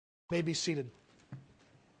may be seated.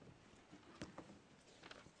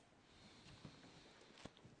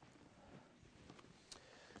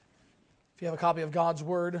 If you have a copy of God's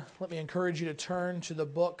Word, let me encourage you to turn to the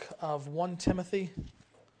book of 1 Timothy,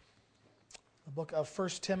 the book of 1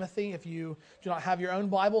 Timothy. If you do not have your own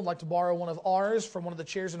Bible and like to borrow one of ours from one of the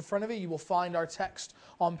chairs in front of you, you will find our text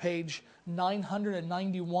on page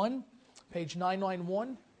 991, page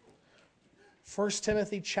 991, 1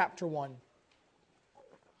 Timothy chapter 1.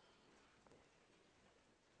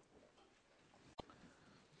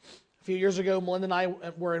 A few years ago, Melinda and I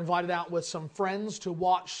were invited out with some friends to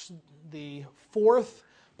watch the fourth,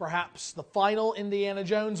 perhaps the final Indiana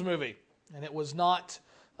Jones movie, and it was not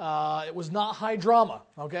high drama.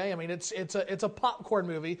 Okay, I mean it's a popcorn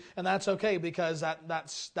movie, and that's okay because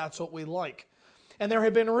that's what we like. And there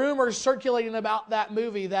had been rumors circulating about that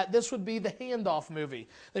movie that this would be the handoff movie.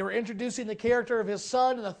 They were introducing the character of his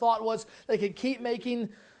son, and the thought was they could keep making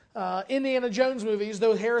Indiana Jones movies,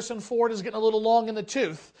 though Harrison Ford is getting a little long in the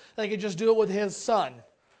tooth. They could just do it with his son.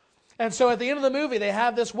 And so at the end of the movie, they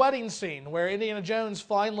have this wedding scene where Indiana Jones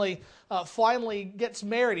finally gets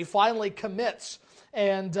married. He finally commits.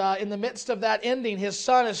 And in the midst of that ending, his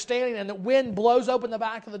son is standing and the wind blows open the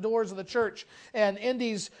back of the doors of the church. And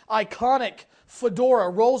Indy's iconic fedora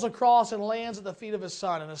rolls across and lands at the feet of his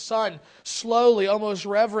son. And his son slowly, almost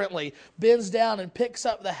reverently, bends down and picks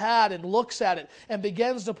up the hat and looks at it and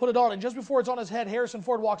begins to put it on. And just before it's on his head, Harrison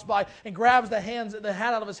Ford walks by and grabs the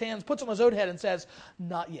hat out of his hands, puts it on his own head and says,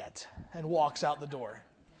 "Not yet," and walks out the door.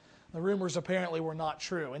 The rumors apparently were not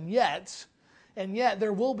true. And yet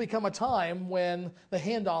there will become a time when the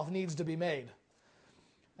handoff needs to be made.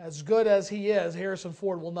 As good as he is, Harrison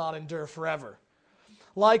Ford will not endure forever.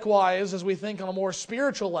 Likewise, as we think on a more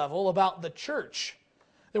spiritual level about the church,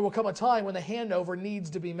 there will come a time when the handover needs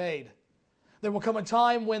to be made. There will come a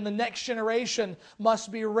time when the next generation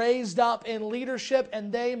must be raised up in leadership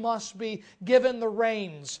and they must be given the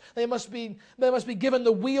reins. They must be given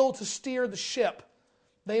the wheel to steer the ship.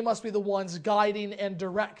 They must be the ones guiding and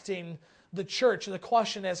directing the church. And the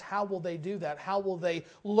question is, how will they do that? How will they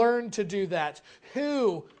learn to do that?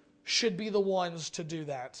 Who should be the ones to do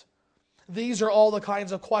that? These are all the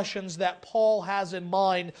kinds of questions that Paul has in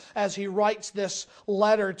mind as he writes this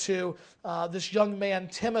letter to this young man,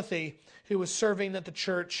 Timothy, who was serving at the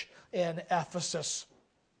church in Ephesus.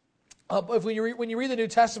 When you read the New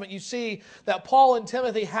Testament, you see that Paul and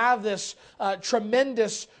Timothy have this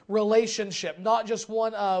tremendous relationship, not just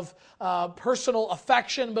one of personal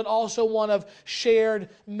affection, but also one of shared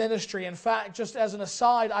ministry. In fact, just as an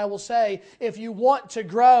aside, I will say, if you want to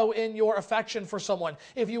grow in your affection for someone,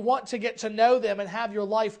 if you want to get to know them and have your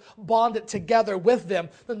life bonded together with them,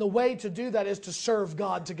 then the way to do that is to serve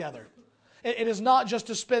God together. It is not just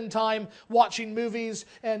to spend time watching movies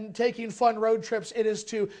and taking fun road trips. It is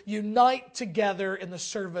to unite together in the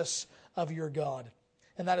service of your God.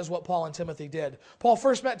 And that is what Paul and Timothy did. Paul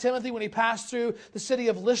first met Timothy when he passed through the city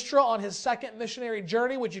of Lystra on his second missionary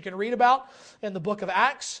journey, which you can read about in the book of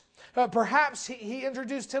Acts. Perhaps he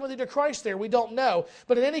introduced Timothy to Christ there. We don't know.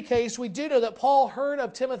 But in any case, we do know that Paul heard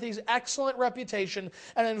of Timothy's excellent reputation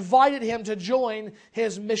and invited him to join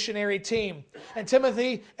his missionary team. And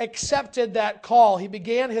Timothy accepted that call. He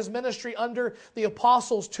began his ministry under the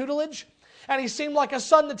apostles' tutelage. And he seemed like a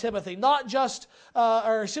son to Timothy, not just,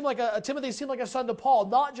 Timothy seemed like a son to Paul,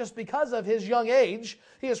 not just because of his young age.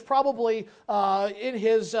 He is probably in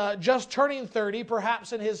his just turning 30,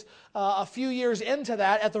 perhaps in his a few years into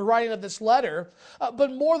that at the writing of this letter.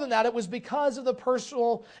 But more than that, it was because of the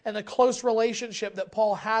personal and the close relationship that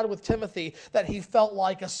Paul had with Timothy that he felt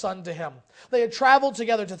like a son to him. They had traveled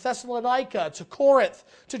together to Thessalonica, to Corinth,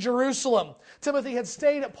 to Jerusalem. Timothy had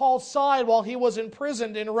stayed at Paul's side while he was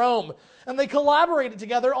imprisoned in Rome. And they collaborated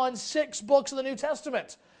together on 6 books of the New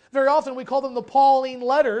Testament. Very often we call them the Pauline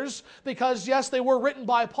letters because, yes, they were written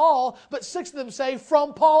by Paul, but 6 of them say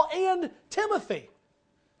from Paul and Timothy.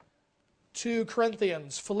 2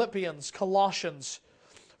 Corinthians, Philippians, Colossians,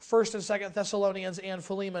 1st and 2nd Thessalonians, and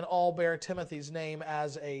Philemon all bear Timothy's name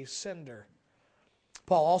as a sender.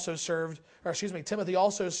 Timothy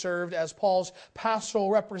also served as Paul's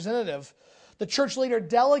pastoral representative. The church leader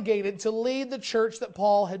delegated to lead the church that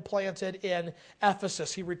Paul had planted in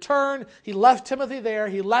Ephesus. He returned, he left Timothy there,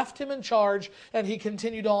 he left him in charge, and he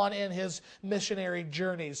continued on in his missionary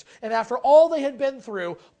journeys. And after all they had been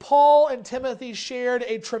through, Paul and Timothy shared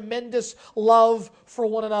a tremendous love for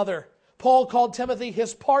one another. Paul called Timothy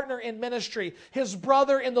his partner in ministry, his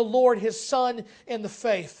brother in the Lord, his son in the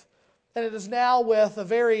faith. And it is now with a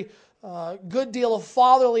very good deal of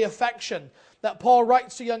fatherly affection that Paul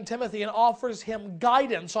writes to young Timothy and offers him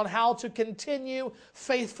guidance on how to continue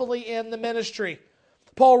faithfully in the ministry.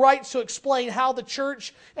 Paul writes to explain how the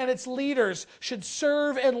church and its leaders should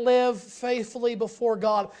serve and live faithfully before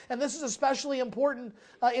God. And this is especially important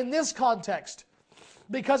in this context,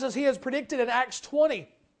 because as he has predicted in Acts 20,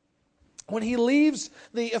 when he leaves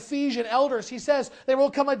the Ephesian elders, he says, there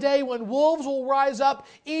will come a day when wolves will rise up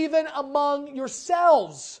even among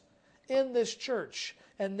yourselves in this church.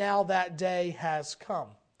 And now that day has come.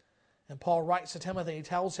 And Paul writes to Timothy, he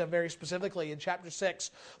tells him very specifically in chapter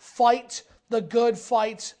 6, fight the good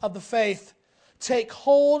fight of the faith. Take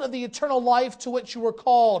hold of the eternal life to which you were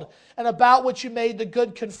called, and about which you made the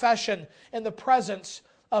good confession in the presence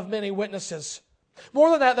of many witnesses.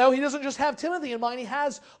 More than that, though, he doesn't just have Timothy in mind. He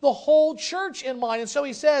has the whole church in mind. And so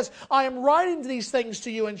he says, I am writing these things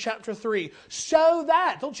to you in chapter 3, so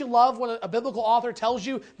that, don't you love when a biblical author tells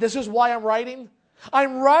you, this is why I'm writing?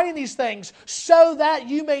 I'm writing these things so that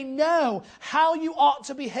you may know how you ought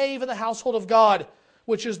to behave in the household of God,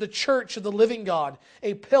 which is the church of the living God,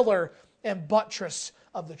 a pillar and buttress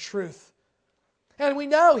of the truth. And we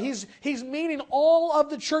know he's meaning all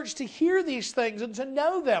of the church to hear these things and to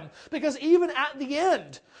know them. Because even at the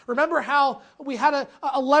end, remember how we had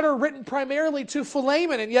a letter written primarily to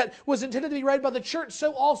Philemon and yet was intended to be read by the church.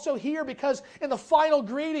 So also here, because in the final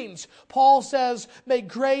greetings, Paul says, may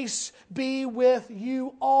grace be with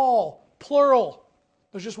you all. Plural.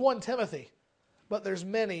 There's just one Timothy, but there's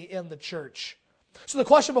many in the church. So the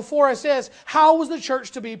question before us is, how was the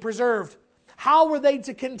church to be preserved? How were they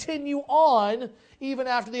to continue on even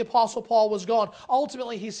after the Apostle Paul was gone?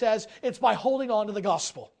 Ultimately, he says, it's by holding on to the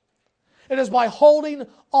gospel. It is by holding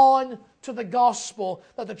on to the gospel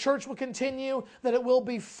that the church will continue, that it will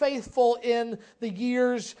be faithful in the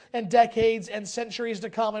years and decades and centuries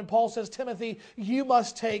to come. And Paul says, Timothy, you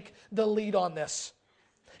must take the lead on this.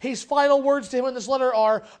 His final words to him in this letter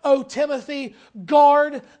are, O Timothy,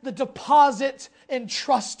 guard the deposit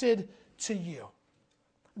entrusted to you.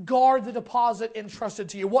 Guard the deposit entrusted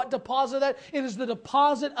to you. What deposit that? It is the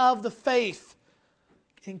deposit of the faith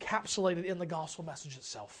encapsulated in the gospel message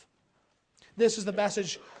itself. This is the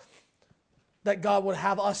message that God would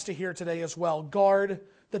have us to hear today as well. Guard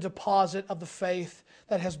the deposit of the faith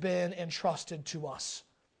that has been entrusted to us.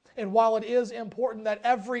 And while it is important that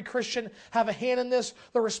every Christian have a hand in this,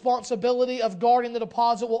 the responsibility of guarding the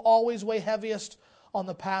deposit will always weigh heaviest on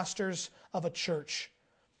the pastors of a church.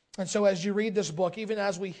 And so as you read this book, even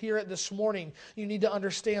as we hear it this morning, you need to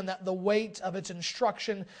understand that the weight of its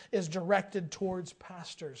instruction is directed towards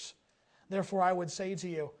pastors. Therefore, I would say to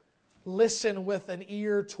you, listen with an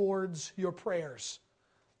ear towards your prayers,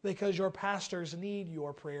 because your pastors need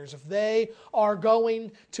your prayers. If they are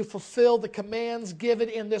going to fulfill the commands given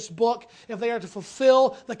in this book, if they are to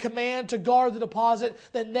fulfill the command to guard the deposit,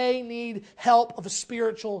 then they need help of a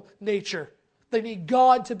spiritual nature. They need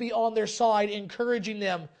God to be on their side, encouraging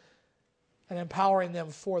them and empowering them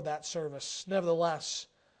for that service. Nevertheless,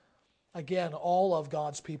 again, all of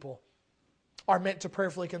God's people are meant to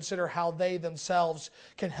prayerfully consider how they themselves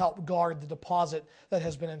can help guard the deposit that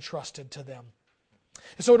has been entrusted to them.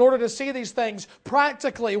 And so in order to see these things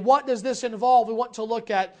practically, what does this involve? We want to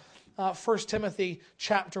look at 1 Timothy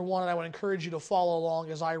chapter 1, and I would encourage you to follow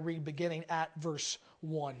along as I read beginning at verse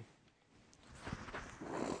 1.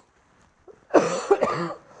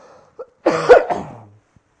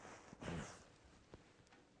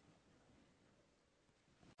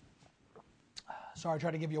 Sorry, I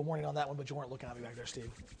tried to give you a warning on that one, but you weren't looking at me back there,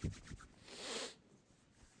 Steve.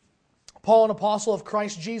 Paul, an apostle of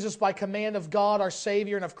Christ Jesus, by command of God our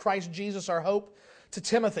Savior and of Christ Jesus our hope, to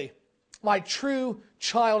Timothy, my true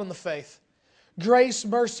child in the faith. Grace,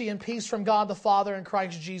 mercy, and peace from God the Father and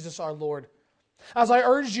Christ Jesus our Lord. As I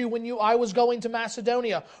urged you when I was going to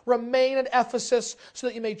Macedonia, remain at Ephesus so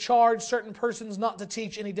that you may charge certain persons not to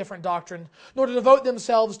teach any different doctrine, nor to devote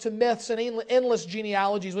themselves to myths and endless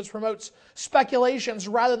genealogies, which promotes speculations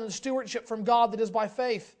rather than stewardship from God that is by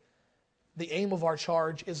faith. The aim of our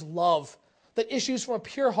charge is love that issues from a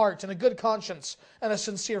pure heart and a good conscience and a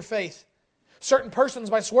sincere faith. Certain persons,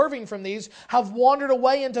 by swerving from these, have wandered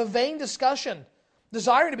away into vain discussion,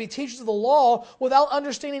 desiring to be teachers of the law without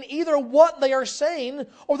understanding either what they are saying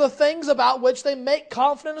or the things about which they make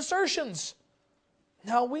confident assertions.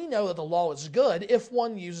 Now we know that the law is good if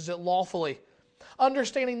one uses it lawfully.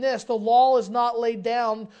 Understanding this, the law is not laid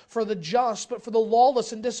down for the just, but for the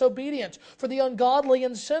lawless and disobedient, for the ungodly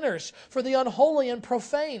and sinners, for the unholy and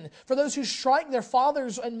profane, for those who strike their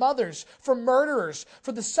fathers and mothers, for murderers,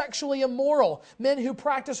 for the sexually immoral, men who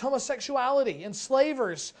practice homosexuality,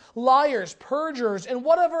 enslavers, liars, perjurers, and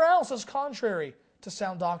whatever else is contrary to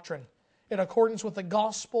sound doctrine, in accordance with the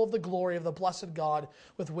gospel of the glory of the blessed God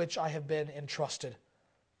with which I have been entrusted.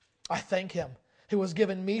 I thank Him who has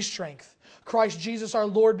given me strength. Christ Jesus our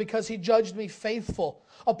Lord, because he judged me faithful,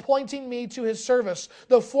 appointing me to his service,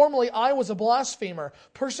 though formerly I was a blasphemer,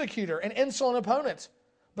 persecutor, and insolent opponent.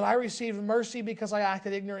 But I received mercy because I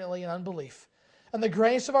acted ignorantly in unbelief. And the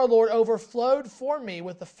grace of our Lord overflowed for me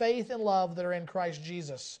with the faith and love that are in Christ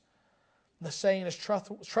Jesus. The saying is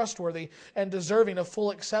trustworthy and deserving of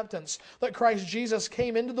full acceptance, that Christ Jesus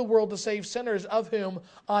came into the world to save sinners, of whom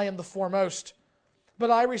I am the foremost. But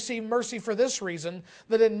I received mercy for this reason,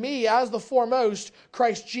 that in me, as the foremost,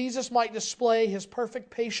 Christ Jesus might display his perfect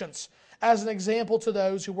patience as an example to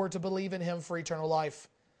those who were to believe in him for eternal life.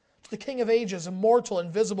 To the King of ages, immortal,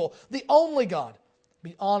 invisible, the only God,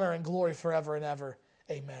 be honor and glory forever and ever.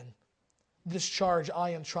 Amen. This charge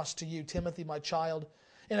I entrust to you, Timothy, my child,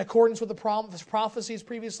 in accordance with the prophecies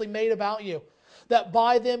previously made about you, that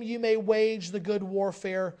by them you may wage the good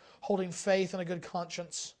warfare, holding faith and a good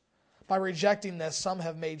conscience. By rejecting this, some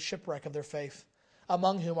have made shipwreck of their faith,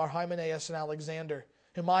 among whom are Hymenaeus and Alexander,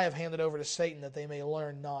 whom I have handed over to Satan, that they may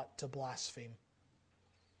learn not to blaspheme.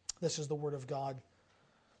 This is the word of God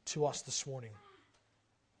to us this morning.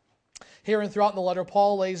 Here and throughout the letter,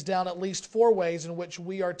 Paul lays down at least 4 ways in which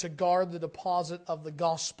we are to guard the deposit of the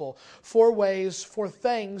gospel. 4 ways, 4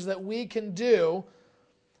 things that we can do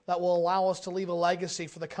that will allow us to leave a legacy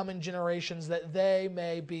for the coming generations, that they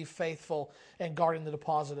may be faithful in guarding the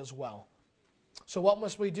deposit as well. So what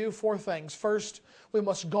must we do? 4 things. First, we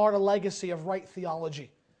must guard a legacy of right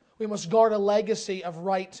theology. We must guard a legacy of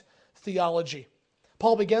right theology.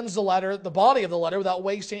 Paul begins the letter, the body of the letter, without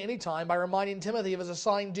wasting any time by reminding Timothy of his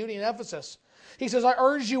assigned duty in Ephesus. He says, I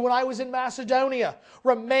urge you when I was in Macedonia,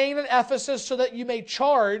 remain in Ephesus so that you may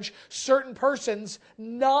charge certain persons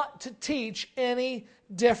not to teach any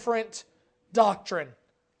different doctrine.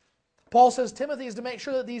 Paul says Timothy is to make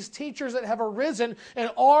sure that these teachers that have arisen and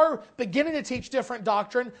are beginning to teach different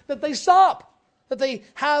doctrine, that they stop. That they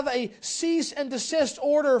have a cease and desist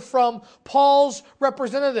order from Paul's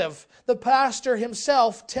representative, the pastor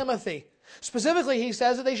himself, Timothy. Specifically, he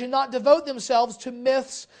says that they should not devote themselves to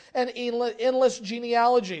myths and endless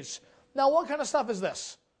genealogies. Now, what kind of stuff is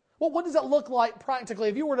this? Well, what does it look like practically?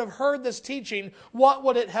 If you were to have heard this teaching, what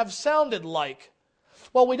would it have sounded like?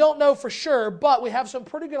 Well, we don't know for sure, but we have some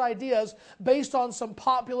pretty good ideas based on some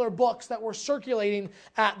popular books that were circulating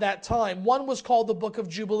at that time. One was called the Book of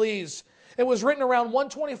Jubilees. It was written around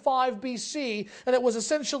 125 BC, and it was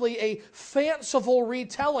essentially a fanciful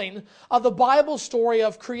retelling of the Bible story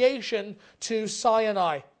of creation to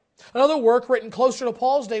Sinai. Another work written closer to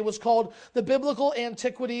Paul's day was called The Biblical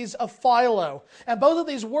Antiquities of Philo. And both of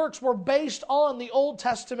these works were based on the Old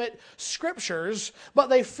Testament scriptures,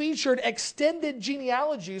 but they featured extended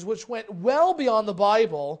genealogies which went well beyond the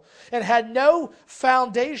Bible and had no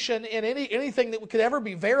foundation in anything that could ever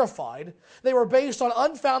be verified. They were based on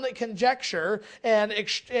unfounded conjecture and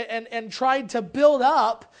tried to build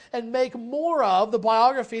up and make more of the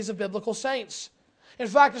biographies of biblical saints. In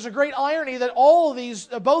fact, it's a great irony that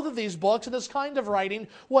both of these books and this kind of writing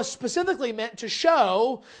was specifically meant to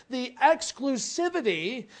show the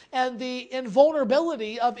exclusivity and the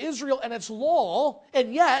invulnerability of Israel and its law,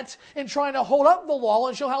 and yet, in trying to hold up the law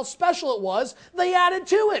and show how special it was, they added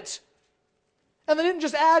to it. And they didn't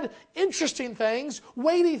just add interesting things,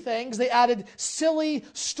 weighty things. They added silly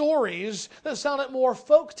stories that sounded more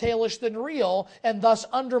folk-tale-ish than real, and thus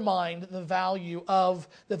undermined the value of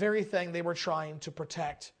the very thing they were trying to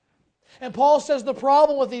protect. And Paul says the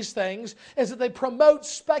problem with these things is that they promote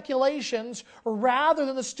speculations rather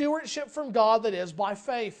than the stewardship from God that is by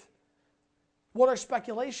faith. What are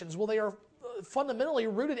speculations? Well, they are fundamentally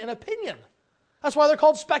rooted in opinion. That's why they're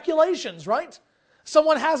called speculations, right?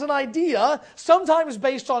 Someone has an idea, sometimes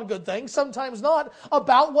based on good things, sometimes not,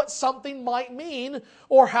 about what something might mean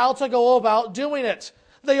or how to go about doing it.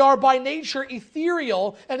 They are by nature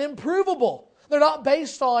ethereal and improvable. They're not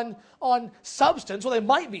based on substance. Well, they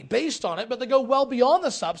might be based on it, but they go well beyond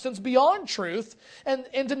the substance, beyond truth, and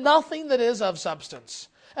into nothing that is of substance.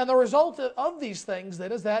 And the result of these things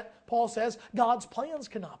then is that, Paul says, God's plans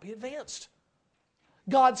cannot be advanced.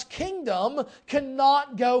 God's kingdom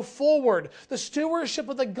cannot go forward. The stewardship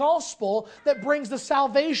of the gospel that brings the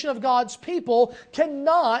salvation of God's people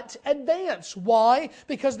cannot advance. Why?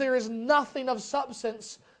 Because there is nothing of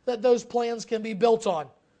substance that those plans can be built on.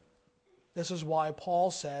 This is why Paul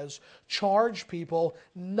says, charge people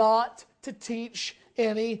not to teach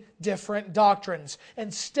any different doctrines.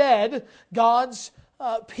 Instead, God's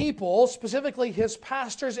people, specifically his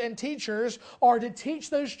pastors and teachers, are to teach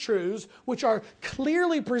those truths which are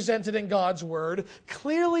clearly presented in God's Word,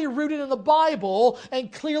 clearly rooted in the Bible,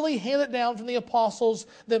 and clearly handed down from the apostles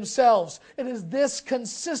themselves. It is this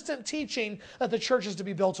consistent teaching that the church is to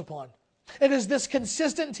be built upon. It is this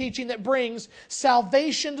consistent teaching that brings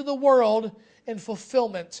salvation to the world in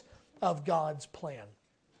fulfillment of God's plan.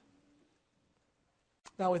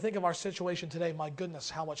 Now we think of our situation today, my goodness,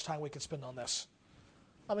 how much time we could spend on this.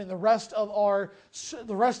 I mean, the rest of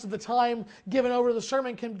the time given over to the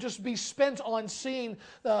sermon can just be spent on seeing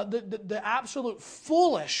the absolute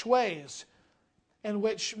foolish ways in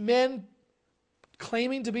which men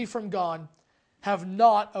claiming to be from God have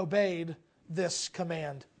not obeyed this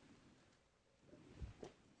command.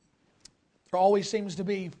 There always seems to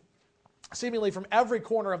be, seemingly from every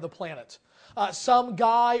corner of the planet, some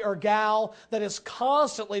guy or gal that is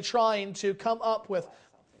constantly trying to come up with,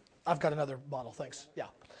 I've got another bottle, thanks. Yeah.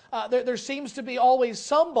 There seems to be always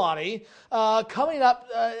somebody coming up,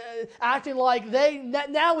 acting like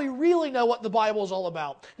now we really know what the Bible is all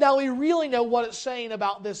about. Now we really know what it's saying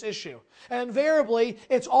about this issue. And invariably,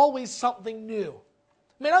 it's always something new.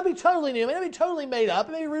 It may not be totally new, it may not be totally made up,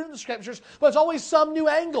 it may be rooted in the Scriptures, but it's always some new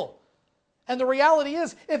angle. And the reality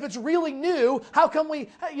is, if it's really new, how come we,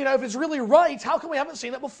 if it's really right, how come we haven't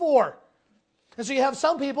seen it before? And so you have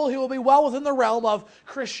some people who will be well within the realm of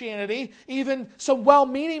Christianity, even some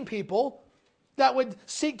well-meaning people that would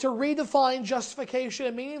seek to redefine justification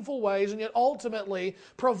in meaningful ways and yet ultimately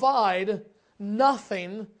provide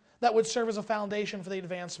nothing that would serve as a foundation for the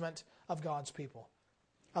advancement of God's people.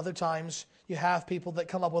 Other times, you have people that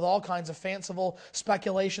come up with all kinds of fanciful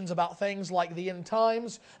speculations about things like the end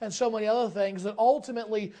times and so many other things that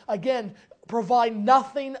ultimately, again, provide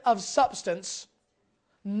nothing of substance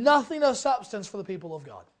for the people of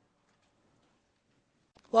God.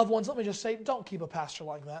 Loved ones, let me just say, don't keep a pastor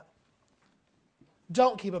like that.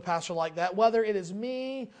 Don't keep a pastor like that. Whether it is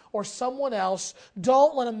me or someone else,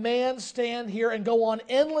 don't let a man stand here and go on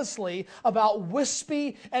endlessly about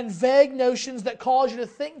wispy and vague notions that cause you to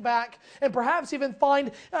think back and perhaps even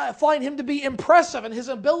find him to be impressive in his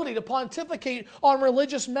ability to pontificate on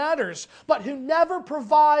religious matters, but who never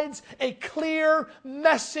provides a clear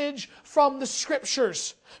message from the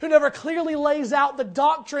Scriptures, who never clearly lays out the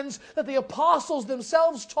doctrines that the apostles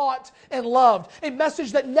themselves taught and loved. A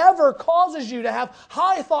message that never causes you to have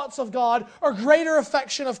high thoughts of God or greater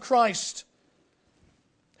affection of Christ.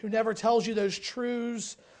 Who never tells you those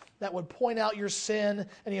truths that would point out your sin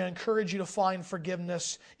and encourage you to find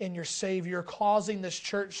forgiveness in your Savior, causing this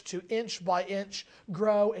church to inch by inch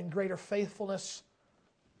grow in greater faithfulness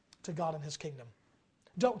to God and His kingdom.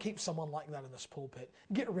 Don't keep someone like that in this pulpit.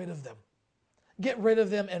 Get rid of them. Get rid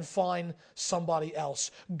of them and find somebody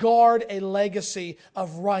else. Guard a legacy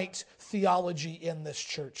of right theology in this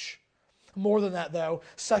church. More than that, though,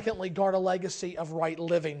 secondly, guard a legacy of right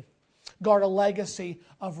living. Guard a legacy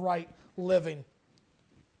of right living.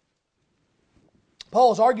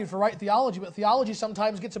 Paul has argued for right theology, but theology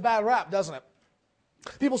sometimes gets a bad rap, doesn't it?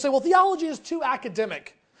 People say, well, theology is too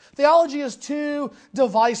academic. Theology is too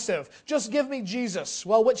divisive. Just give me Jesus.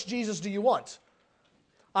 Well, which Jesus do you want?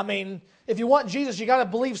 I mean, if you want Jesus, you got to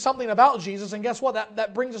believe something about Jesus, and guess what?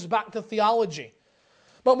 That brings us back to theology.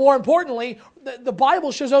 But more importantly, the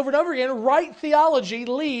Bible shows over and over again, right theology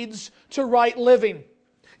leads to right living.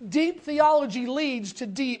 Deep theology leads to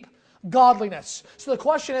deep godliness. So the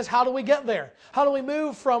question is, how do we get there? How do we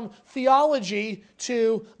move from theology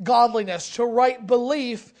to godliness, to right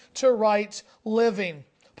belief, to right living?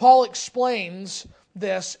 Paul explains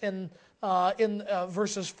this in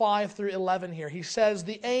verses 5 through 11 here. He says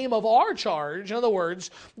the aim of our charge, in other words,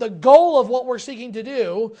 the goal of what we're seeking to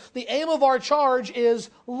do, the aim of our charge is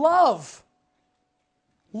love.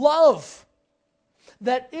 Love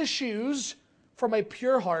that issues from a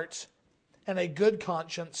pure heart and a good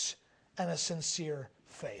conscience and a sincere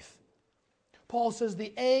faith. Paul says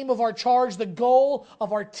the aim of our charge, the goal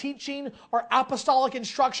of our teaching, our apostolic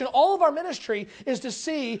instruction, all of our ministry is to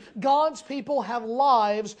see God's people have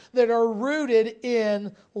lives that are rooted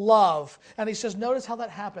in love. And he says, notice how that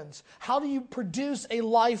happens. How do you produce a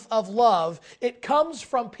life of love? It comes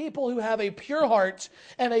from people who have a pure heart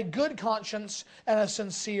and a good conscience and a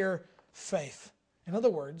sincere faith. In other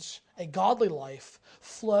words, a godly life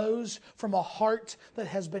flows from a heart that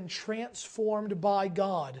has been transformed by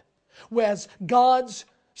God. Whereas God's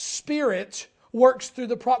Spirit works through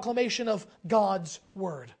the proclamation of God's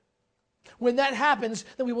Word. When that happens,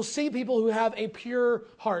 then we will see people who have a pure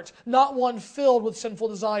heart, not one filled with sinful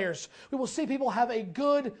desires. We will see people have a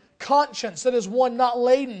good conscience, that is one not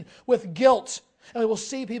laden with guilt. And we will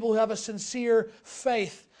see people who have a sincere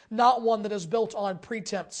faith, not one that is built on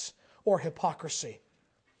pretense or hypocrisy.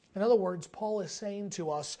 In other words, Paul is saying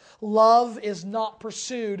to us, love is not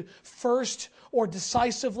pursued first or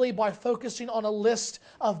decisively by focusing on a list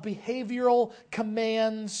of behavioral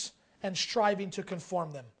commands and striving to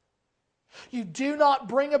conform them. You do not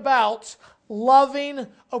bring about loving,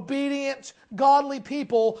 obedient, godly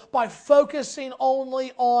people by focusing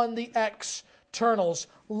only on the externals.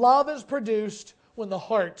 Love is produced when the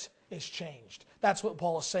heart is changed. That's what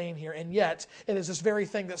Paul is saying here. And yet, it is this very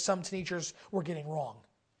thing that some teachers were getting wrong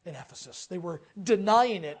in Ephesus. They were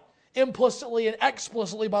denying it implicitly and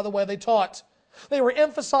explicitly by the way they taught. They were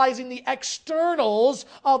emphasizing the externals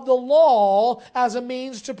of the law as a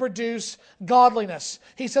means to produce godliness.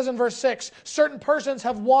 He says in verse 6, certain persons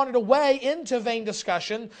have wandered away into vain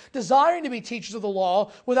discussion, desiring to be teachers of the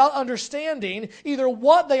law without understanding either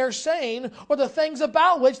what they are saying or the things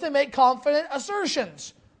about which they make confident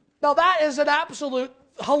assertions. Now that is an absolute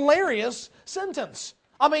hilarious sentence.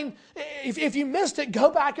 I mean, if you missed it,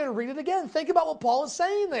 go back and read it again. Think about what Paul is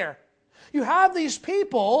saying there. You have these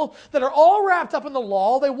people that are all wrapped up in the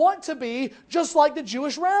law. They want to be just like the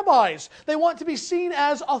Jewish rabbis. They want to be seen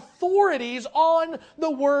as authorities on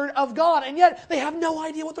the Word of God. And yet they have no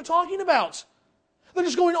idea what they're talking about. They're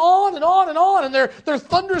just going on and on and on, and they're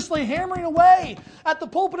thunderously hammering away at the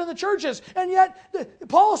pulpit in the churches. And yet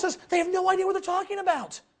Paul says they have no idea what they're talking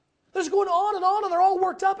about. They're just going on, and they're all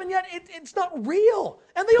worked up, and yet it's not real.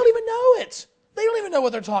 And they don't even know it. They don't even know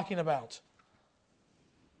what they're talking about.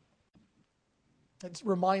 It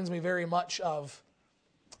reminds me very much of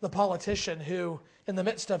the politician who, in the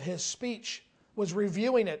midst of his speech, was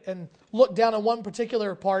reviewing it and looked down on one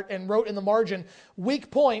particular part and wrote in the margin,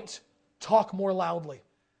 weak point, talk more loudly.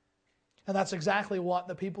 And that's exactly what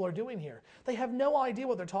the people are doing here. They have no idea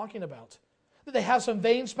what they're talking about. They have some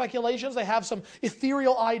vain speculations, they have some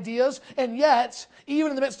ethereal ideas, and yet,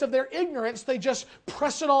 even in the midst of their ignorance, they just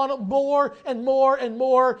press it on more and more and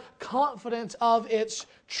more, confident of its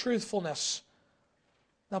truthfulness.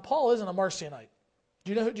 Now, Paul isn't a Marcionite.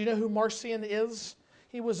 Do you know who Marcion is?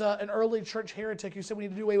 He was an early church heretic who said we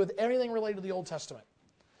need to do away with everything related to the Old Testament.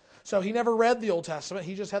 So he never read the Old Testament.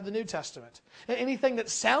 He just had the New Testament. And anything that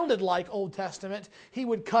sounded like Old Testament, he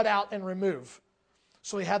would cut out and remove.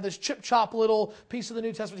 So he had this chip-chop little piece of the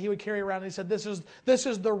New Testament he would carry around, and he said, this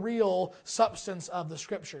is the real substance of the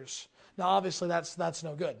Scriptures. Now, obviously, that's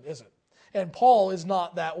no good, is it? And Paul is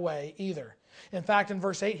not that way either. In fact, in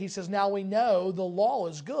verse 8, he says, now we know the law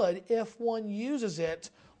is good if one uses it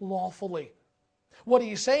lawfully. What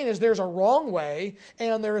he's saying is there's a wrong way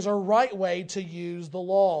and there is a right way to use the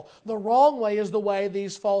law. The wrong way is the way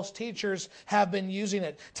these false teachers have been using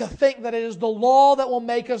it. To think that it is the law that will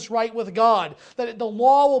make us right with God. That the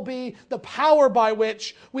law will be the power by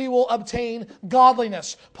which we will obtain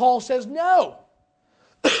godliness. Paul says no.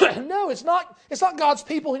 No, it's not God's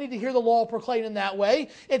people who need to hear the law proclaimed in that way.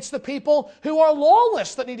 It's the people who are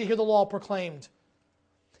lawless that need to hear the law proclaimed.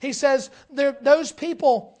 He says those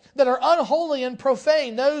people that are unholy and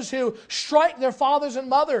profane, those who strike their fathers and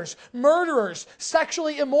mothers, murderers,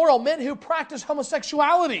 sexually immoral, men who practice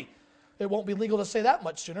homosexuality. It won't be legal to say that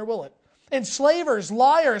much sooner, will it? Enslavers,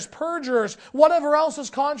 liars, perjurers, whatever else is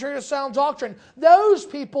contrary to sound doctrine. Those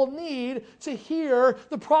people need to hear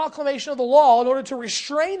the proclamation of the law in order to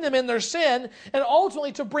restrain them in their sin and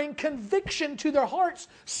ultimately to bring conviction to their hearts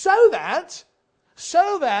so that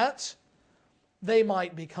they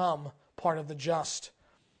might become part of the just,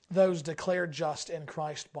 those declared just in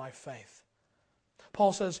Christ by faith.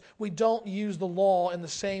 Paul says we don't use the law in the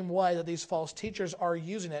same way that these false teachers are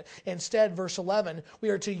using it. Instead, verse 11, we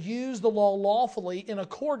are to use the law lawfully in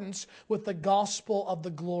accordance with the gospel of the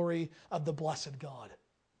glory of the blessed God.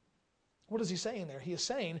 What is he saying there? He is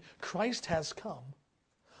saying Christ has come.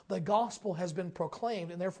 The gospel has been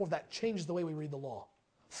proclaimed, and therefore that changes the way we read the law.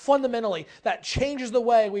 Fundamentally, that changes the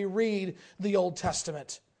way we read the Old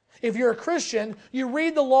Testament. If you're a Christian, you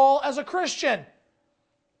read the law as a Christian,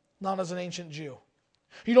 not as an ancient Jew.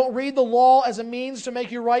 You don't read the law as a means to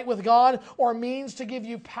make you right with God or a means to give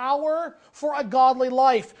you power for a godly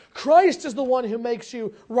life. Christ is the one who makes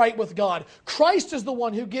you right with God. Christ is the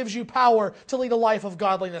one who gives you power to lead a life of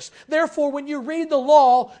godliness. Therefore, when you read the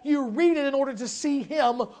law, you read it in order to see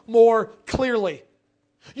Him more clearly.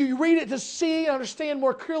 You read it to see and understand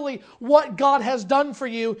more clearly what God has done for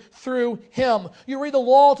you through Him. You read the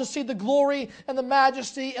law to see the glory and the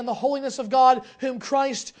majesty and the holiness of God whom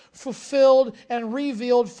Christ fulfilled and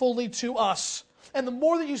revealed fully to us. And the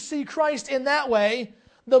more that you see Christ in that way,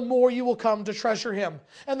 the more you will come to treasure Him.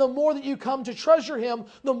 And the more that you come to treasure Him,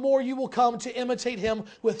 the more you will come to imitate Him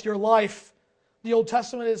with your life. The Old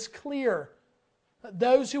Testament is clear.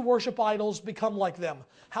 Those who worship idols become like them.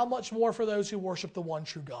 How much more for those who worship the one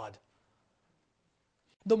true God?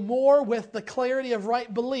 The more with the clarity of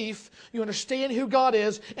right belief, you understand who God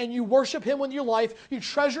is, and you worship Him with your life, you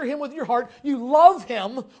treasure Him with your heart, you love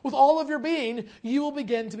Him with all of your being, you will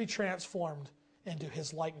begin to be transformed into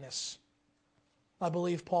His likeness. I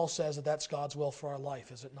believe Paul says that that's God's will for our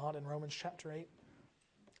life, is it not, in Romans chapter 8?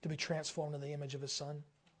 To be transformed in the image of His Son.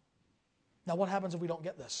 Now, what happens if we don't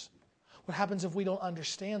get this? What happens if we don't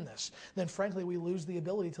understand this? Then, frankly, we lose the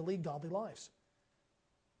ability to lead godly lives.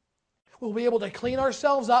 We'll be able to clean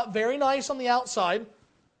ourselves up very nice on the outside.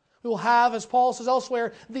 We will have, as Paul says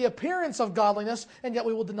elsewhere, the appearance of godliness, and yet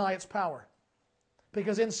we will deny its power.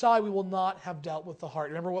 Because inside we will not have dealt with the heart.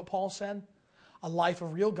 Remember what Paul said? A life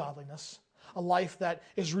of real godliness, a life that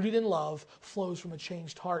is rooted in love, flows from a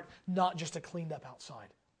changed heart, not just a cleaned up outside.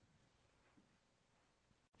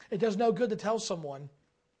 It does no good to tell someone,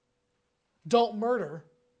 don't murder,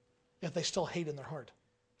 if they still hate in their heart.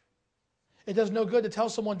 It does no good to tell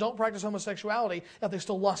someone, don't practice homosexuality, if they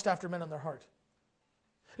still lust after men in their heart.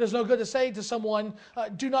 It does no good to say to someone,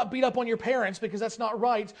 do not beat up on your parents because that's not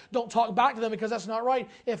right. Don't talk back to them because that's not right,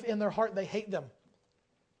 if in their heart they hate them.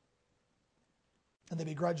 And they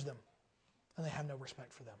begrudge them. And they have no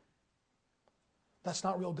respect for them. That's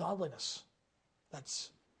not real godliness. That's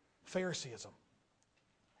Phariseeism.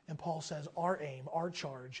 And Paul says our aim, our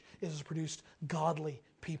charge, is to produce godly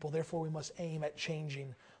people. Therefore, we must aim at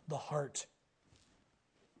changing the heart.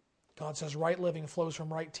 God says right living flows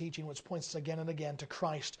from right teaching, which points us again and again to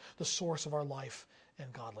Christ, the source of our life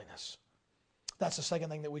and godliness. That's the second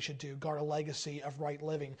thing that we should do, guard a legacy of right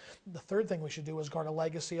living. The third thing we should do is guard a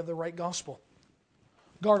legacy of the right gospel.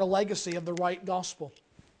 Guard a legacy of the right gospel.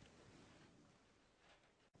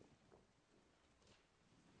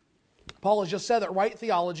 Paul has just said that right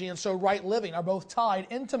theology and so right living are both tied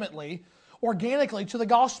intimately, organically to the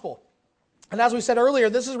gospel. And as we said earlier,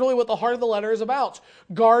 this is really what the heart of the letter is about.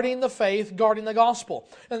 Guarding the faith, guarding the gospel.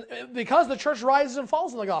 And because the church rises and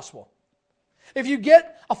falls in the gospel. If you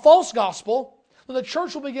get a false gospel, then the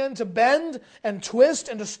church will begin to bend and twist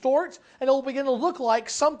and distort, and it will begin to look like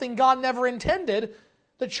something God never intended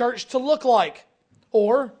the church to look like.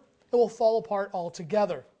 Or it will fall apart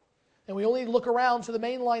altogether. And we only look around to the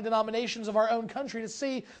mainline denominations of our own country to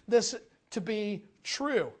see this to be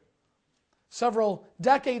true. Several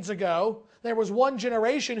decades ago, there was one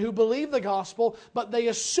generation who believed the gospel, but they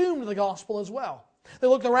assumed the gospel as well. They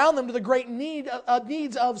looked around them to the great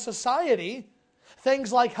needs of society,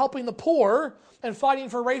 things like helping the poor and fighting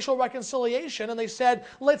for racial reconciliation, and they said,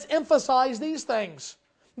 let's emphasize these things.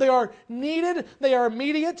 They are needed, they are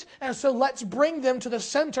immediate, and so let's bring them to the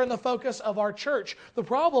center and the focus of our church. The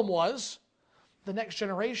problem was, the next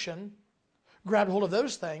generation grabbed hold of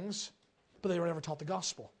those things, but they were never taught the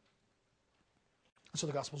gospel. And so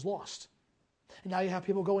the gospel's lost. And now you have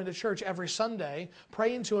people going to church every Sunday,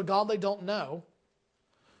 praying to a God they don't know,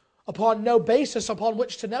 upon no basis upon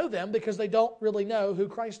which to know them, because they don't really know who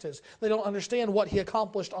Christ is. They don't understand what He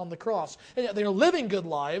accomplished on the cross. And yet they're living good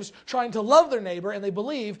lives, trying to love their neighbor, and they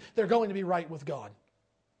believe they're going to be right with God.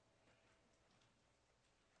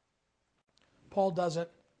 Paul doesn't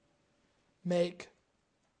make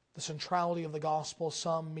the centrality of the gospel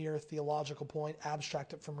some mere theological point,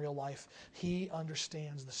 abstract it from real life. He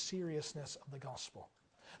understands the seriousness of the gospel,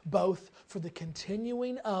 both for the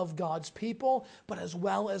continuing of God's people, but as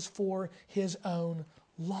well as for His own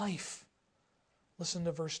life. Listen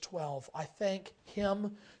to verse 12. I thank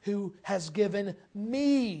Him who has given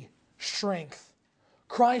me strength,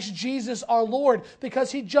 Christ Jesus our Lord,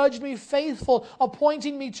 because He judged me faithful,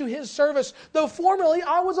 appointing me to His service, though formerly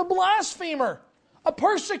I was a blasphemer, a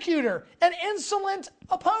persecutor, an insolent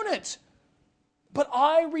opponent. But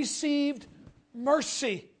I received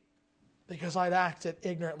mercy, because I'd acted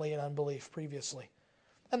ignorantly in unbelief previously.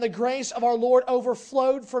 And the grace of our Lord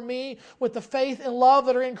overflowed for me with the faith and love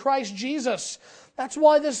that are in Christ Jesus. That's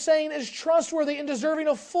why this saying is trustworthy and deserving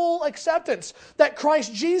of full acceptance, that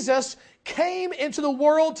Christ Jesus came into the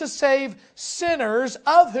world to save sinners,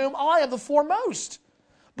 of whom I am the foremost.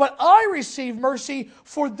 But I received mercy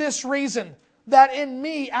for this reason, that in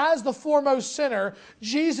me, as the foremost sinner,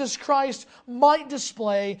 Jesus Christ might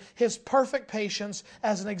display His perfect patience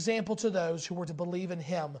as an example to those who were to believe in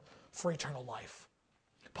Him for eternal life.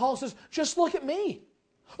 Paul says, just look at me.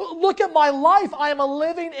 Look at my life. I am a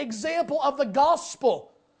living example of the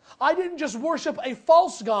gospel. I didn't just worship a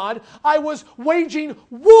false God. I was waging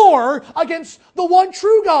war against the one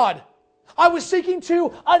true God. I was seeking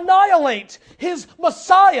to annihilate His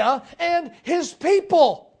Messiah and His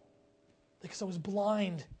people, because I was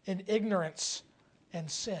blind in ignorance and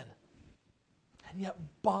sin. And yet,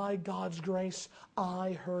 by God's grace,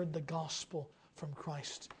 I heard the gospel from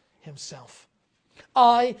Christ Himself.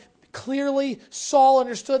 I Clearly, Saul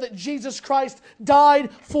understood that Jesus Christ died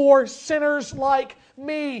for sinners like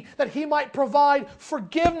me, that he might provide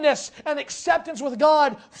forgiveness and acceptance with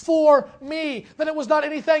God for me, that it was not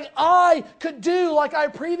anything I could do like I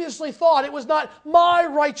previously thought. It was not my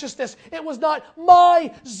righteousness. It was not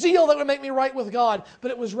my zeal that would make me right with God, but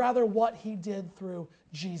it was rather what he did through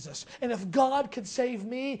Jesus. And if God could save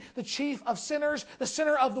me, the chief of sinners, the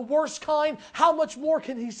sinner of the worst kind, how much more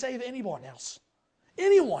can he save anyone else?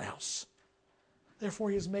 Anyone else. Therefore,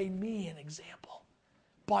 he has made me an example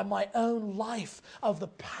by my own life of the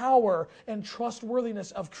power and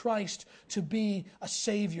trustworthiness of Christ to be a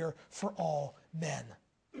Savior for all men.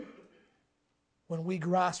 When we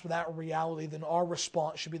grasp that reality, then our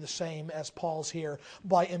response should be the same as Paul's here,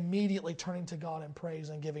 by immediately turning to God in praise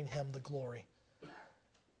and giving Him the glory.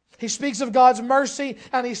 He speaks of God's mercy,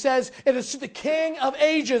 and he says, it is to the King of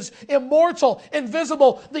ages, immortal,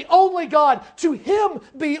 invisible, the only God. To Him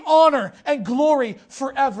be honor and glory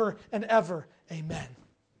forever and ever. Amen.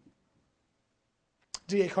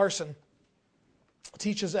 D.A. Carson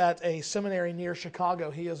teaches at a seminary near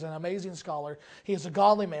Chicago. He is an amazing scholar. He is a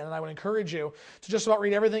godly man, and I would encourage you to just about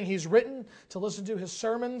read everything he's written, to listen to his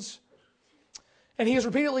sermons. And he has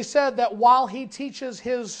repeatedly said that while he teaches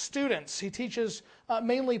his students, he teaches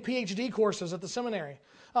mainly PhD courses at the seminary.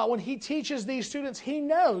 When he teaches these students, he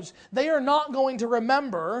knows they are not going to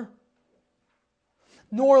remember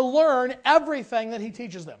nor learn everything that he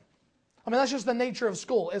teaches them. I mean, that's just the nature of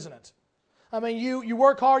school, isn't it? I mean, you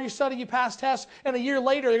work hard, you study, you pass tests, and a year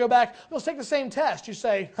later you go back, let's take the same test. You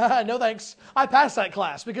say, no thanks, I passed that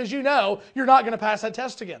class, because you know you're not going to pass that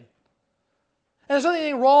test again. And there's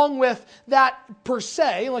nothing wrong with that per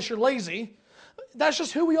se, unless you're lazy. That's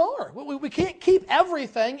just who we are. We can't keep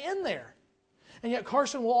everything in there. And yet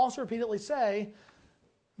Carson will also repeatedly say,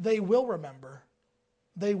 they will remember,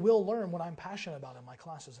 they will learn what I'm passionate about in my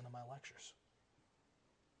classes and in my lectures.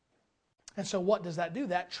 And so what does that do?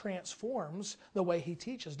 That transforms the way he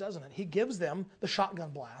teaches, doesn't it? He gives them the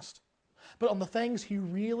shotgun blast. But on the things he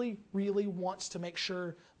really, really wants to make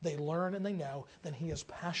sure they learn and they know, then he is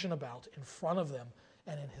passionate about in front of them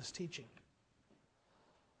and in his teaching.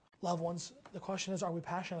 Loved ones, the question is, are we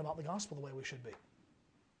passionate about the gospel the way we should be?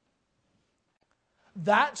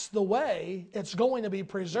 That's the way it's going to be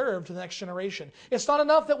preserved to the next generation. It's not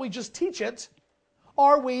enough that we just teach it.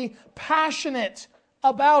 Are we passionate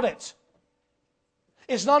about it?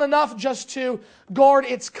 It's not enough just to guard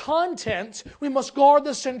its content. We must guard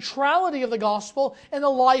the centrality of the gospel and the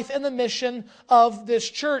life and the mission of this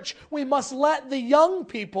church. We must let the young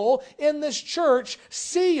people in this church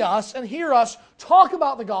see us and hear us talk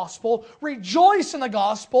about the gospel, rejoice in the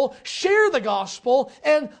gospel, share the gospel,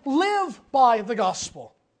 and live by the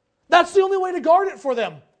gospel. That's the only way to guard it for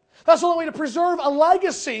them. That's the only way to preserve a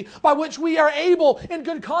legacy by which we are able, in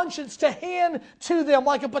good conscience, to hand to them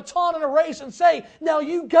like a baton in a race and say, now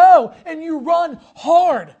you go and you run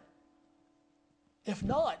hard. If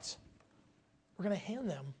not, we're going to hand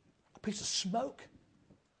them a piece of smoke.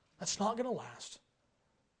 That's not going to last.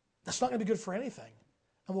 That's not going to be good for anything,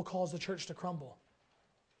 and will cause the church to crumble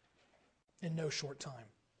in no short time.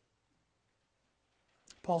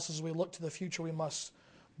 Paul says, as we look to the future, we must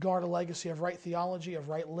guard a legacy of right theology, of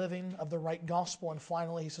right living, of the right gospel. And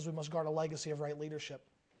finally, he says we must guard a legacy of right leadership.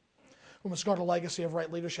 We must guard a legacy of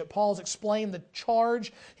right leadership. Paul has explained the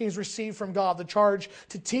charge he's received from God, the charge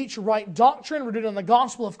to teach right doctrine rooted in the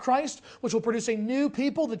gospel of Christ, which will produce a new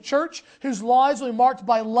people, the church, whose lives will be marked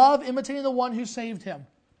by love, imitating the one who saved him.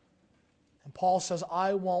 And Paul says,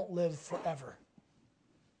 I won't live forever.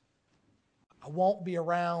 I won't be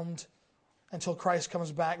around until Christ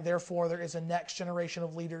comes back. Therefore, there is a next generation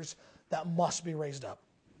of leaders that must be raised up.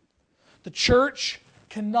 The church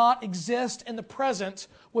cannot exist in the present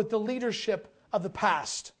with the leadership of the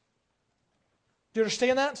past. Do you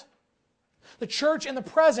understand that? The church in the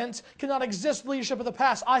present cannot exist with the leadership of the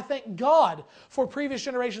past. I thank God for previous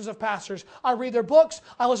generations of pastors. I read their books.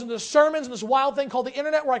 I listen to the sermons and this wild thing called the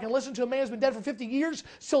internet where I can listen to a man who's been dead for 50 years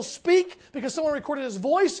still speak because someone recorded his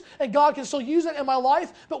voice and God can still use it in my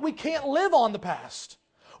life. But we can't live on the past.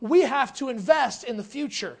 We have to invest in the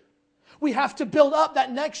future. We have to build up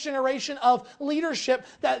that next generation of leadership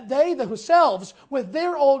that they themselves, with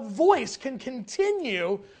their own voice, can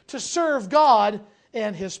continue to serve God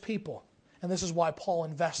and His people. And this is why Paul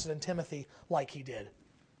invested in Timothy like he did.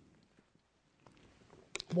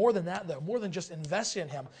 More than that, though, more than just investing in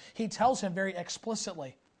him, he tells him very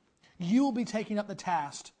explicitly, you will be taking up the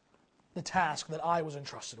task that I was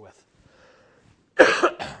entrusted with.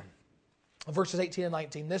 Verses 18 and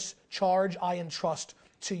 19, this charge I entrust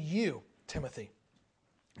to you, Timothy,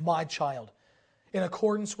 my child, in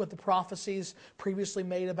accordance with the prophecies previously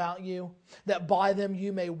made about you, that by them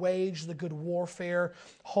you may wage the good warfare,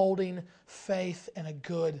 holding faith and a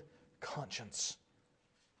good conscience.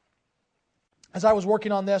 As I was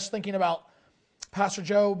working on this, thinking about Pastor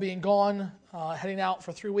Joe being gone, heading out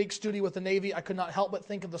for 3 weeks duty with the Navy, I could not help but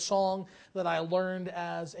think of the song that I learned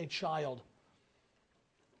as a child.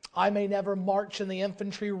 I may never march in the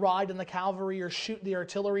infantry, ride in the cavalry, or shoot the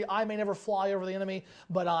artillery. I may never fly over the enemy,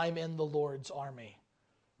 but I'm in the Lord's army.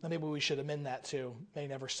 Now maybe we should amend that to may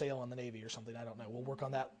never sail in the Navy or something. I don't know. We'll work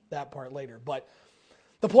on that part later. But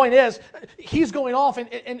the point is, he's going off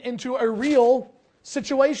into a real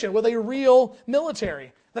situation with a real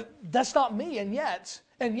military. That's not me, and yet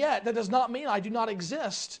that does not mean I do not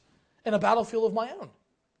exist in a battlefield of my own.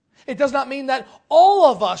 It does not mean that all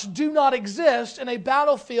of us do not exist in a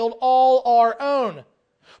battlefield all our own.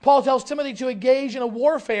 Paul tells Timothy to engage in a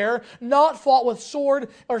warfare not fought with sword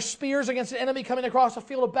or spears against an enemy coming across a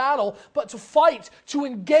field of battle, but to fight, to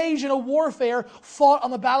engage in a warfare fought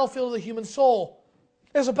on the battlefield of the human soul.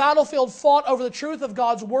 It is a battlefield fought over the truth of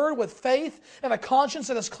God's word with faith and a conscience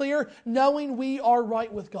that is clear, knowing we are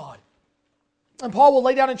right with God. And Paul will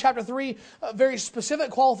lay down in chapter 3 very specific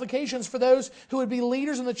qualifications for those who would be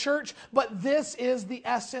leaders in the church, but this is the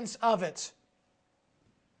essence of it.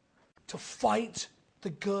 To fight the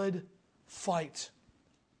good fight.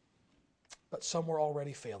 But some were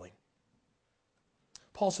already failing.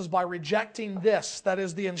 Paul says by rejecting this, that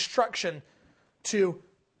is the instruction to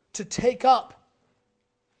take up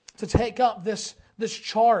this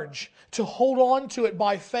charge, to hold on to it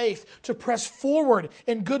by faith, to press forward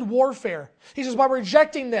in good warfare. He says, by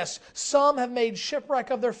rejecting this, some have made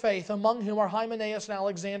shipwreck of their faith, among whom are Hymenaeus and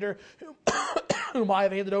Alexander, whom I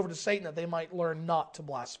have handed over to Satan, that they might learn not to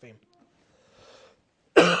blaspheme.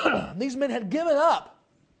 These men had given up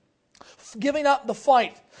the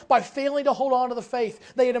fight by failing to hold on to the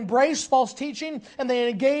faith. They had embraced false teaching and they had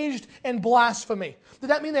engaged in blasphemy. Did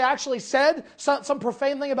that mean they actually said some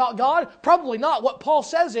profane thing about God? Probably not. What Paul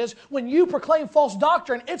says is, when you proclaim false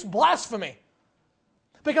doctrine, it's blasphemy.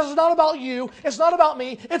 Because it's not about you, it's not about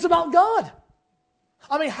me, it's about God.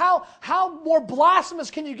 I mean, how more blasphemous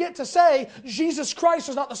can you get to say Jesus Christ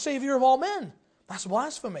is not the Savior of all men? That's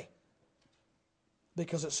blasphemy.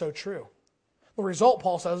 Because it's so true. The result,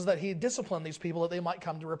 Paul says, is that he disciplined these people that they might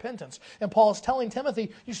come to repentance. And Paul is telling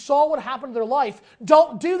Timothy, you saw what happened to their life.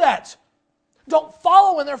 Don't do that. Don't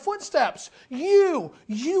follow in their footsteps. You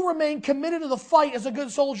remain committed to the fight as a good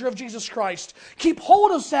soldier of Jesus Christ. Keep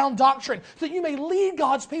hold of sound doctrine so that you may lead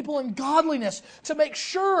God's people in godliness to make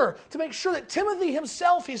sure that Timothy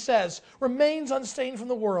himself, he says, remains unstained from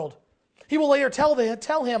the world. He will later tell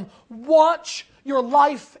him, watch your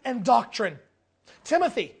life and doctrine.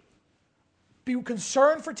 Timothy, be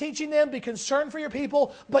concerned for teaching them, be concerned for your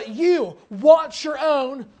people, but you watch your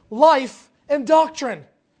own life and doctrine.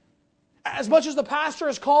 As much as the pastor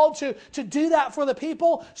is called to do that for the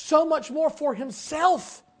people, so much more for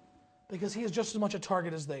himself, because he is just as much a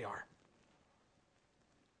target as they are.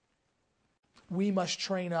 We must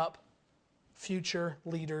train up future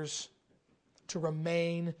leaders to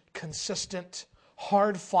remain consistent,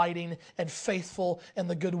 hard-fighting, and faithful in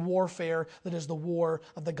the good warfare that is the war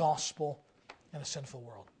of the gospel in a sinful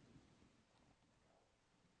world.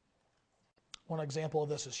 One example of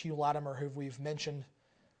this is Hugh Latimer, who we've mentioned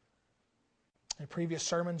in previous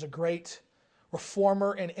sermons, a great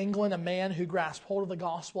reformer in England, a man who grasped hold of the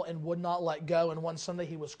gospel and would not let go. And one Sunday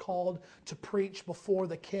he was called to preach before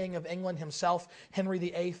the King of England himself, Henry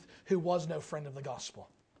VIII, who was no friend of the gospel.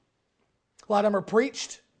 Latimer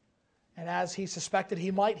preached, and as he suspected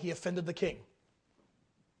he might, he offended the king.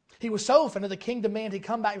 He was so offended, the king demanded he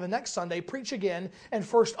come back the next Sunday, preach again, and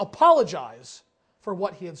first apologize for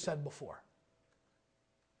what he had said before.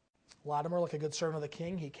 Latimer, like a good servant of the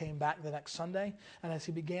king, he came back the next Sunday, and as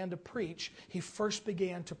he began to preach, he first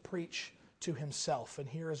began to preach to himself. And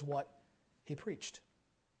here is what he preached.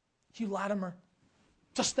 Hugh Latimer,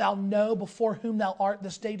 dost thou know before whom thou art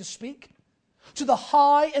this day to speak? To the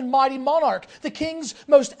high and mighty monarch, the king's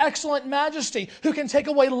most excellent majesty, who can take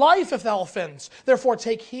away life if thou offends. Therefore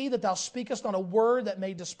take heed that thou speakest not a word that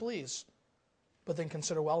may displease. But then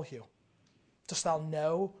consider well, Hugh, dost thou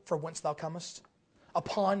know for whence thou comest?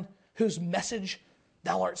 Upon whose message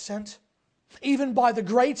thou art sent? Even by the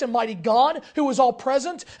great and mighty God, who is all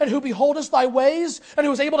present, and who beholdeth thy ways, and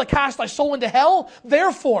who is able to cast thy soul into hell.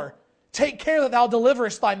 Therefore, take care that thou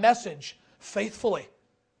deliverest thy message faithfully.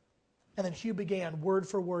 And then Hugh began word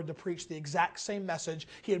for word to preach the exact same message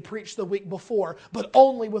he had preached the week before, but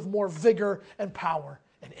only with more vigor and power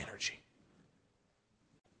and energy.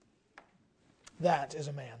 That is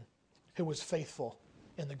a man who was faithful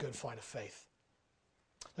in the good fight of faith.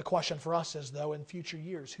 The question for us is, though, in future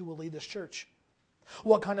years, who will lead this church?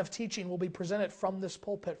 What kind of teaching will be presented from this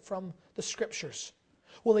pulpit, from the Scriptures?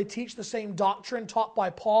 Will they teach the same doctrine taught by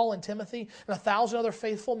Paul and Timothy and 1,000 other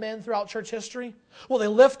faithful men throughout church history? Will they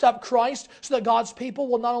lift up Christ so that God's people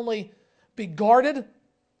will not only be guarded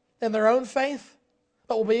in their own faith,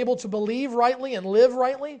 but will be able to believe rightly and live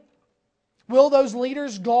rightly? Will those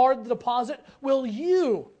leaders guard the deposit? Will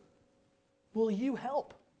you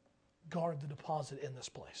help guard the deposit in this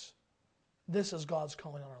place? This is God's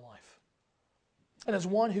calling on our life. And as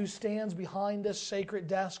one who stands behind this sacred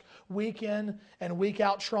desk week in and week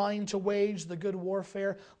out trying to wage the good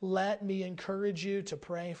warfare, let me encourage you to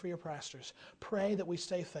pray for your pastors. Pray that we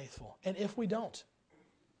stay faithful. And if we don't,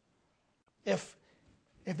 if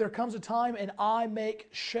there comes a time and I make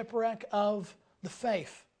shipwreck of the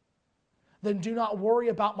faith, then do not worry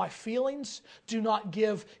about my feelings. Do not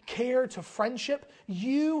give care to friendship.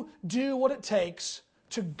 You do what it takes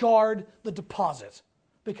to guard the deposit,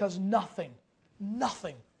 because nothing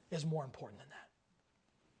is more important than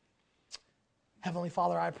that. Heavenly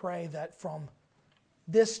Father, I pray that from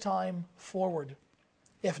this time forward,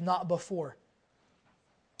 if not before,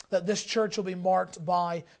 that this church will be marked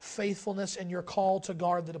by faithfulness in your call to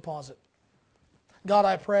guard the deposit. God,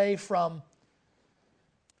 I pray from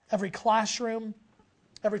every classroom,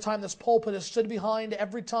 every time this pulpit is stood behind,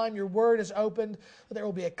 every time your word is opened, that there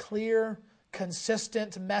will be a clear,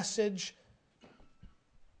 consistent message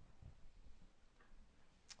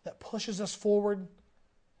that pushes us forward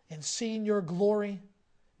in seeing your glory,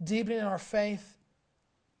 deepening our faith,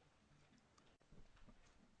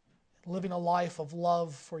 living a life of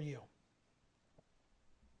love for you.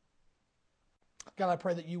 God, I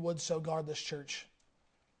pray that you would so guard this church,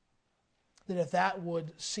 that if that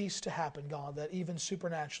would cease to happen, God, that even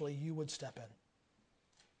supernaturally you would step in,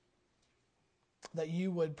 that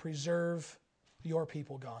you would preserve your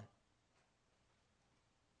people, God,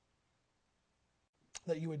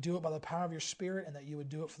 that you would do it by the power of your Spirit, and that you would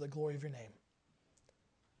do it for the glory of your name.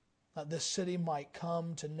 That this city might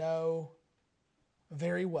come to know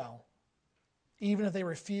very well, even if they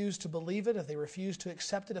refuse to believe it, if they refuse to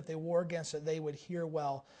accept it, if they war against it, they would hear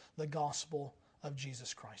well the gospel of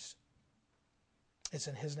Jesus Christ. It's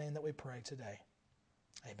in his name that we pray today.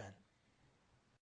 Amen.